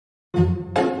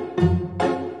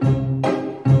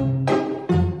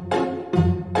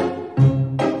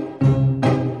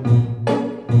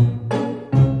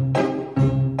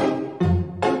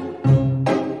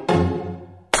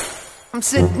I'm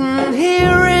sitting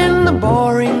here in the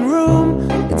boring room.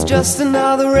 It's just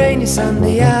another rainy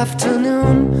Sunday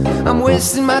afternoon. I'm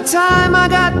wasting my time, I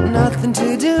got nothing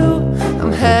to do.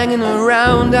 I'm hanging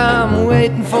around, I'm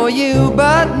waiting for you,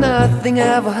 but nothing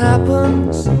ever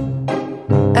happens,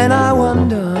 and I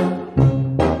wonder.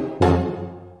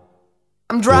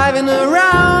 I'm driving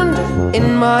around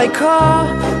in my car.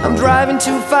 I'm driving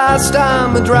too fast,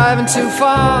 I'm driving too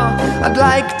far. I'd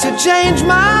like to change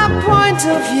my point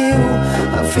of view.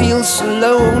 I feel so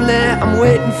lonely, I'm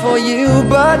waiting for you,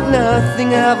 but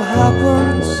nothing ever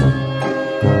happens,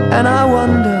 and I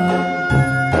wonder.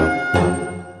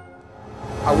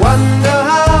 I wonder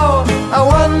how, I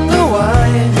wonder why.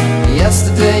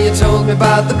 Yesterday you told me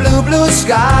about the blue, blue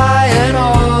sky, and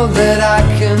all that I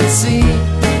can see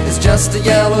is just a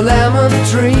yellow lemon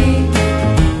tree.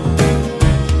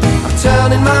 I'm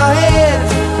turning my head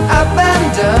up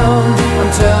and down.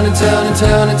 I'm turning, turning,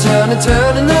 turning, turning,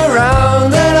 turning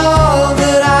around, and all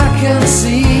that I can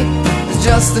see is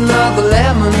just another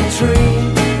lemon tree.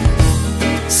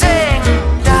 Sing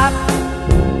da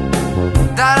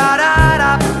da da da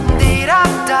da dee da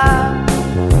da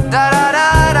da da da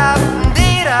da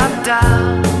dee da da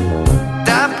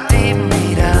da dee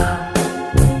dee da.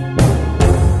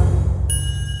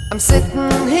 I'm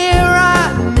sitting here,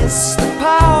 I miss the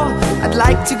power. I'd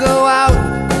like to go out,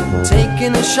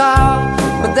 taking a shower,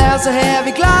 but there's a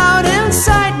heavy cloud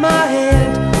inside my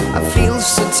head. I feel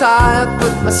so tired,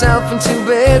 put myself into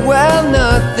bed. Well,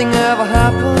 nothing ever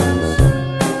happens,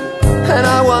 and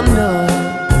I wonder.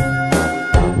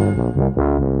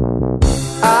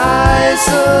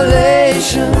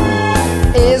 Isolation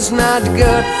is not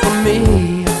good for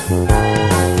me.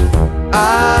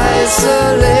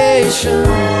 Isolation,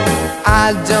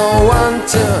 I don't want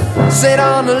to sit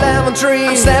on a lemon tree.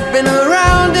 I'm stepping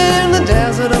around in the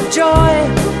desert of joy.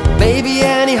 Maybe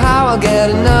anyhow I'll get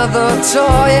another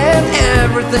toy, and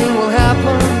everything will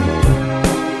happen,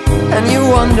 and you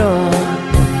wonder.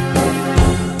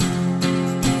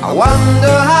 I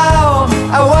wonder how,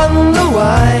 I wonder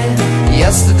why.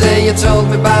 Yesterday you told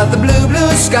me about the blue,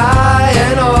 blue sky,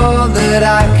 and all that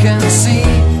I can see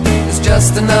is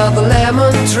just another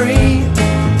lemon tree.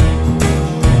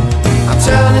 I'm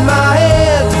turning my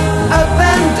head up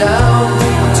and down.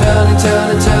 I'm turning,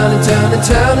 turning, turning, turning,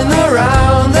 turning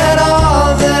around, and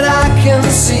all that I can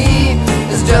see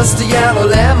is just a yellow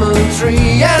lemon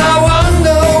tree. And I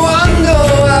wonder, wonder,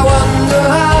 I wonder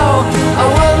how, I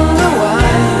wonder why.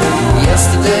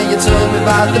 Yesterday you told me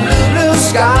about the blue, blue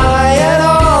sky, and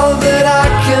all that I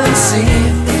can see,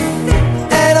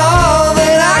 and all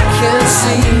that I can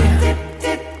see,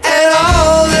 and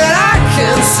all that I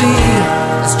can see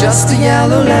is just a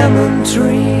yellow lemon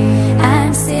tree.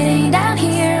 I'm sitting down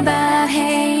here, but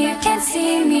hey, you can't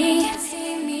see me.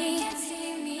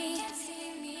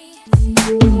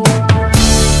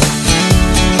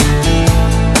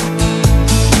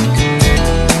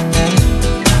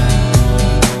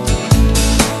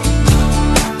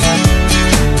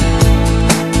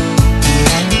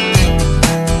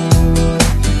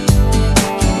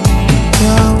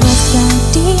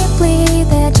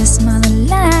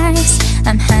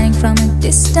 I'm hanging from a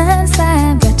distance,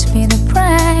 I've got to pay the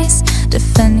price.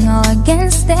 Defending all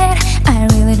against it, I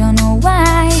really don't know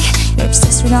why. You're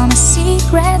obsessed with all my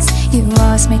secrets, you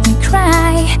always make me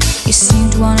cry. You seem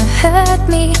to wanna hurt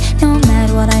me, no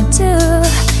matter what I do.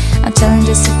 I'm telling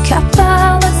just a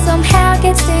couple, but somehow it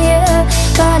gets to you.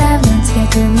 But I've learned to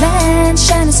get revenge,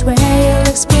 and I swear you'll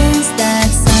experience that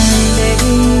someday.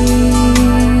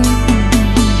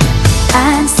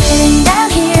 I'm sitting down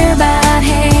here, but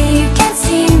hey, you can't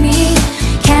see me.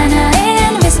 Kinda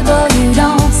invisible, you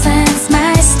don't sense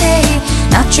my state.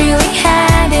 Not really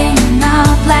hiding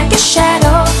out like a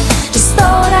shadow. Just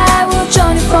thought I would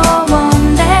join you for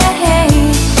one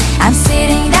day. I'm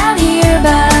sitting down here,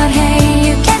 but hey,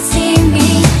 you can't see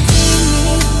me.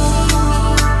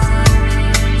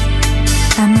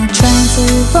 I'm not trying to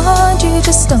avoid you,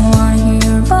 just don't wanna hear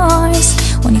your voice.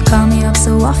 When you call me up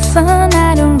so often,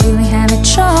 I don't really have a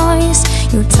choice.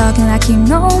 You're talking like you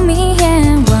know me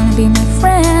and wanna be my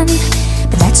friend,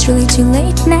 but that's really too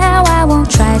late now, I won't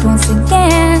try it once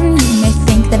again. You may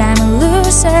think that I'm a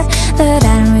loser, but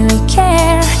I don't really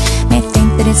care. May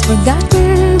think that it's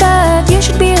forgotten, but you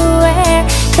should be aware.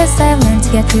 Cause I've learned to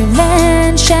get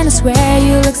revenge, and I swear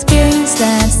you'll experience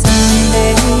that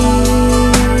someday.